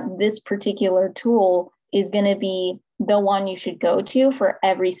say that this particular tool is going to be the one you should go to for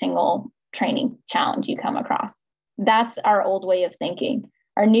every single training challenge you come across. That's our old way of thinking.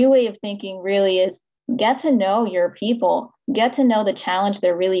 Our new way of thinking really is get to know your people, get to know the challenge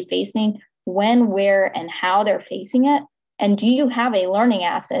they're really facing, when, where, and how they're facing it. And do you have a learning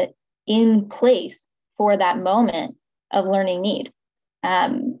asset in place for that moment of learning need?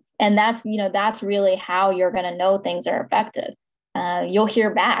 And that's really how you're going to know things are effective. You'll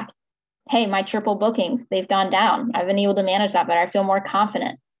hear back, hey, my triple bookings, they've gone down. I've been able to manage that better. I feel more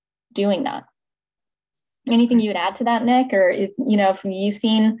confident doing that. Anything you would add to that, Nick? Or if you've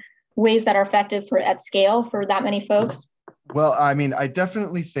seen ways that are effective at scale for that many folks? Well, I mean, I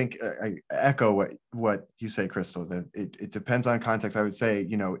definitely think I echo what you say, Crystal, that it depends on context. I would say,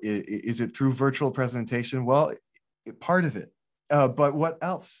 is it through virtual presentation? Well, part of it, but what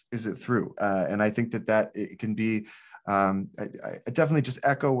else is it through? And I think that it can be, I definitely just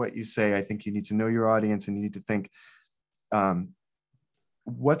echo what you say. I think you need to know your audience and you need to think,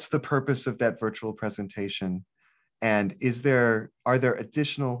 what's the purpose of that virtual presentation? And are there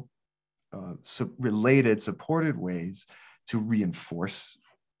additional related supported ways to reinforce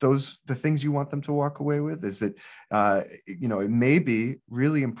the things you want them to walk away with? Is it, it may be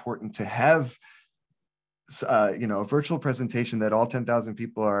really important to have, a virtual presentation that all 10,000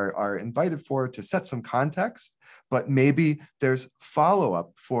 people are invited for to set some context, but maybe there's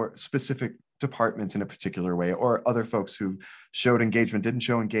follow-up for specific departments in a particular way, or other folks who showed engagement, didn't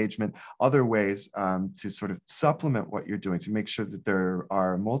show engagement, other ways to sort of supplement what you're doing to make sure that there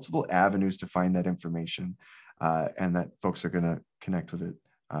are multiple avenues to find that information and that folks are going to connect with it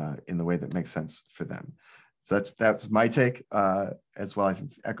in the way that makes sense for them. So that's my take as well. I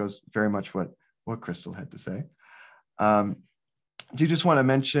think echoes very much what Crystal had to say. Do you just want to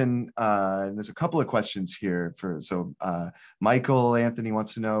mention, there's a couple of questions here Michael Anthony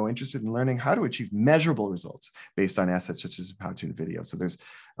wants to know, interested in learning how to achieve measurable results based on assets such as a Powtoon video. So there's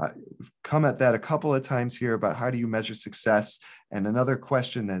come at that a couple of times here about how do you measure success? And another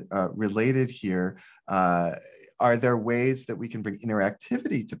question that related here, are there ways that we can bring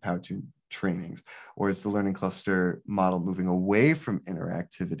interactivity to Powtoon trainings, or is the learning cluster model moving away from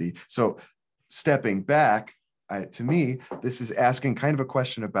interactivity? So stepping back, to me, this is asking kind of a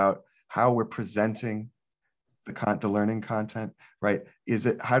question about how we're presenting the learning content, right?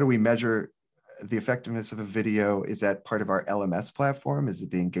 How do we measure the effectiveness of a video? Is that part of our LMS platform? Is it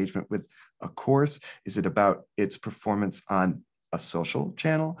the engagement with a course? Is it about its performance on a social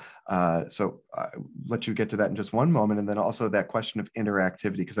channel? So I'll let you get to that in just one moment. And then also that question of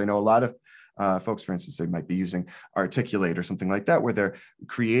interactivity, because I know a lot of folks, for instance, they might be using Articulate or something like that, where they're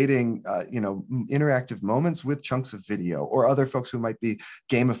creating, interactive moments with chunks of video, or other folks who might be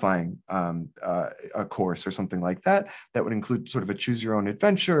gamifying a course or something like that, that would include sort of a choose your own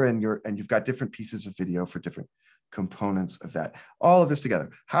adventure, and you've got different pieces of video for different components of that. All of this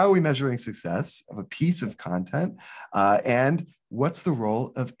together. How are we measuring success of a piece of content? And what's the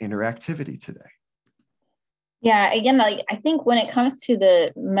role of interactivity today? Yeah, again, I think when it comes to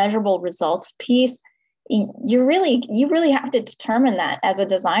the measurable results piece, you really have to determine that as a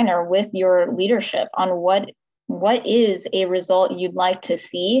designer with your leadership on what is a result you'd like to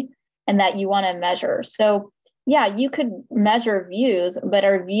see and that you want to measure. So yeah, you could measure views, but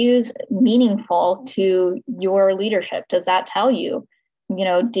are views meaningful to your leadership? Does that tell you,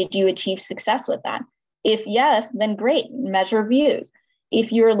 did you achieve success with that? If yes, then great, measure views.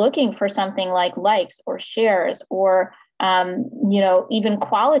 If you're looking for something like likes or shares or, even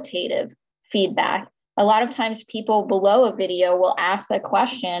qualitative feedback, a lot of times people below a video will ask that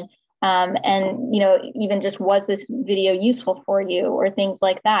question and, even just, was this video useful for you, or things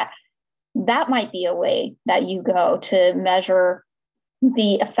like that. That might be a way that you go to measure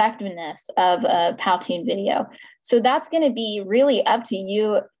the effectiveness of a Powtoon video. So that's going to be really up to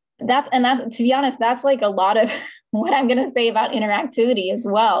you that's to be honest, that's like a lot of what I'm going to say about interactivity as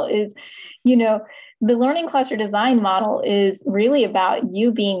well is, you know, the learning cluster design model is really about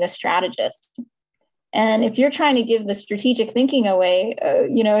you being the strategist. And if you're trying to give the strategic thinking away,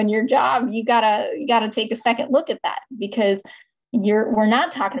 in your job, you gotta take a second look at that, because we're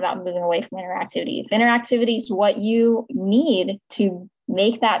not talking about moving away from interactivity. If interactivity is what you need to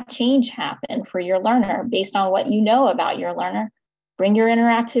make that change happen for your learner based on what you know about your learner, bring your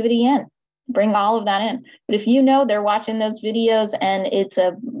interactivity in, bring all of that in. But if you know they're watching those videos and it's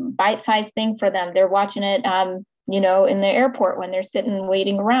a bite-sized thing for them, they're watching it in the airport when they're sitting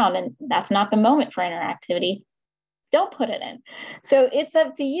waiting around, and that's not the moment for interactivity, don't put it in. So it's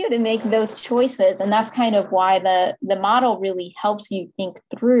up to you to make those choices. And that's kind of why the model really helps you think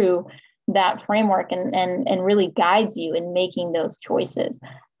through that framework and really guides you in making those choices.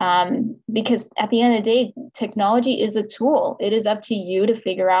 Because at the end of the day, technology is a tool. It is up to you to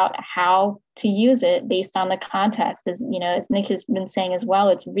figure out how to use it based on the context. As Nick has been saying as well,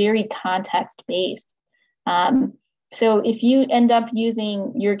 it's very context based. So if you end up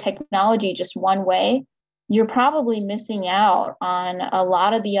using your technology just one way, you're probably missing out on a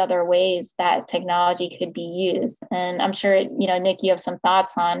lot of the other ways that technology could be used. And I'm sure, Nick, you have some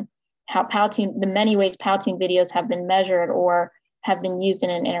thoughts on how the many ways Powtoon videos have been measured or have been used in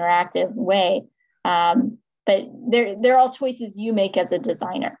an interactive way. But they're all choices you make as a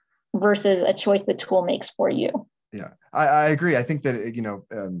designer versus a choice the tool makes for you. Yeah, I agree. I think that,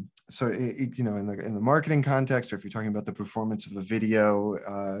 so in the marketing context, or if you're talking about the performance of a video,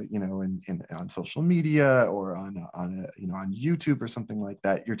 on social media or on YouTube or something like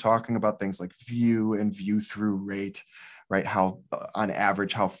that, you're talking about things like view and view through rate, right? How on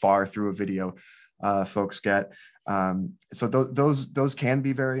average, how far through a video folks get. So those can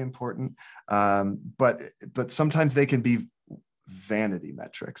be very important, but sometimes they can be vanity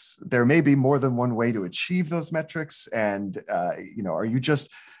metrics. There may be more than one way to achieve those metrics, and are you just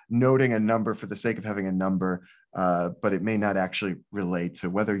noting a number for the sake of having a number, but it may not actually relate to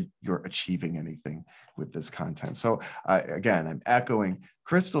whether you're achieving anything with this content. So again, I'm echoing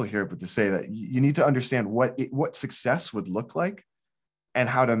Crystal here, but to say that you need to understand what success would look like and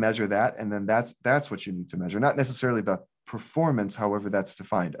how to measure that, and then that's what you need to measure, not necessarily the performance, however that's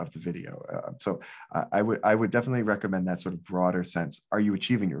defined, of the video. So I would definitely recommend that sort of broader sense. Are you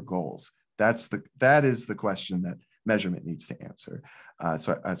achieving your goals? That is the question that measurement needs to answer.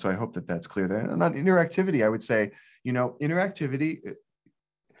 So I hope that that's clear there. And on interactivity, I would say, interactivity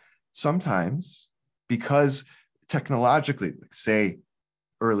sometimes, because technologically, like say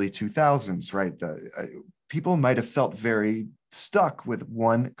early 2000s, right? People might have felt very stuck with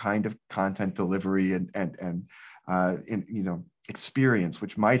one kind of content delivery and experience,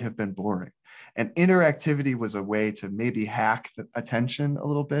 which might have been boring. And interactivity was a way to maybe hack the attention a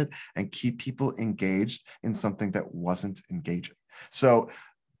little bit and keep people engaged in something that wasn't engaging. So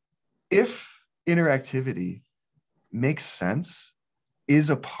if interactivity makes sense, is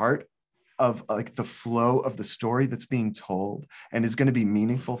a part of like the flow of the story that's being told and is going to be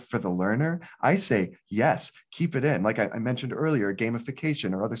meaningful for the learner, I say, yes, keep it in. Like I mentioned earlier,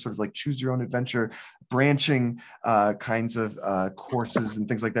 gamification or other sort of like choose your own adventure, branching kinds of courses and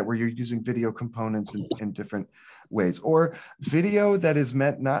things like that, where you're using video components in different ways, or video that is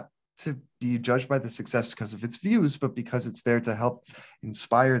meant not to be judged by the success because of its views, but because it's there to help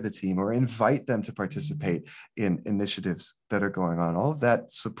inspire the team or invite them to participate in initiatives that are going on. All of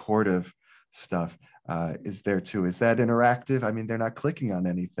that supportive stuff is there too. Is that interactive? I mean, they're not clicking on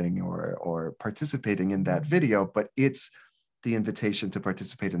anything or participating in that video, but it's the invitation to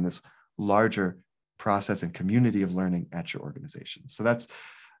participate in this larger process and community of learning at your organization. So that's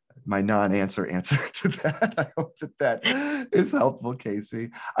my non-answer answer to that. I hope that is helpful, Casey.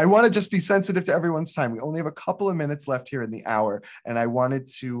 I want to just be sensitive to everyone's time. We only have a couple of minutes left here in the hour, and I wanted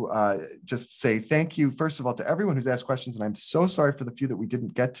to just say thank you, first of all, to everyone who's asked questions, and I'm so sorry for the few that we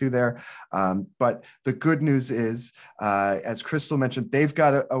didn't get to there. But the good news is, as Crystal mentioned, they've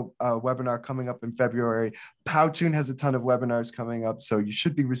got a webinar coming up in February. Powtoon has a ton of webinars coming up, so you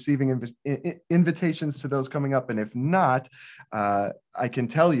should be receiving invitations to those coming up. And if not, I can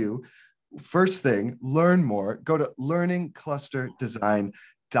tell you, first thing, learn more. Go to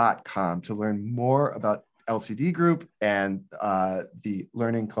learningclusterdesign.com to learn more about LCD Group and the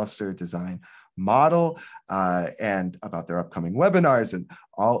Learning Cluster Design model and about their upcoming webinars and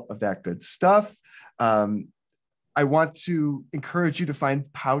all of that good stuff. I want to encourage you to find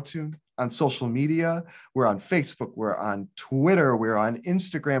Powtoon on social media. We're on Facebook, we're on Twitter, we're on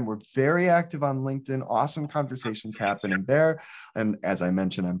Instagram, we're very active on LinkedIn. Awesome conversations happening there. And as I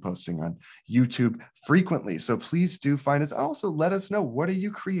mentioned, I'm posting on YouTube frequently. So please do find us. Also, let us know, what are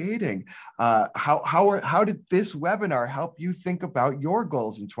you creating? How did this webinar help you think about your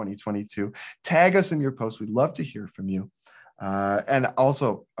goals in 2022? Tag us in your posts. We'd love to hear from you. And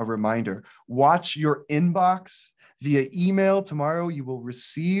also a reminder, watch your inbox via email. Tomorrow you will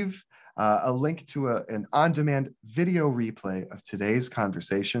receive a link to an on-demand video replay of today's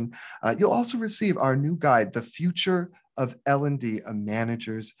conversation. You'll also receive our new guide, The Future of L&D, a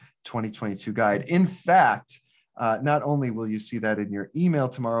Manager's 2022 Guide. In fact, not only will you see that in your email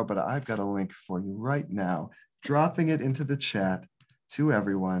tomorrow, but I've got a link for you right now, dropping it into the chat to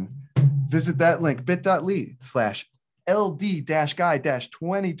everyone. Visit that link,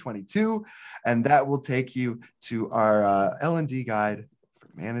 bit.ly/LD-guide-2022, and that will take you to our L&D guide for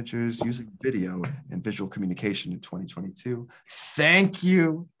managers using video and visual communication in 2022. Thank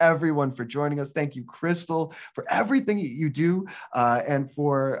you, everyone, for joining us. Thank you, Crystal, for everything you do and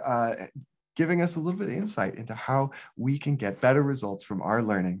for giving us a little bit of insight into how we can get better results from our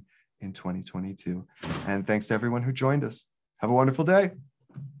learning in 2022. And thanks to everyone who joined us. Have a wonderful day.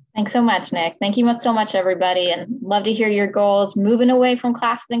 Thanks so much, Nick. Thank you so much, everybody. And love to hear your goals, moving away from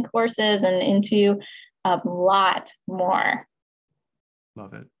classes and courses and into a lot more.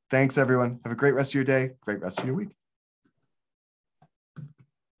 Love it. Thanks, everyone. Have a great rest of your day. Great rest of your week.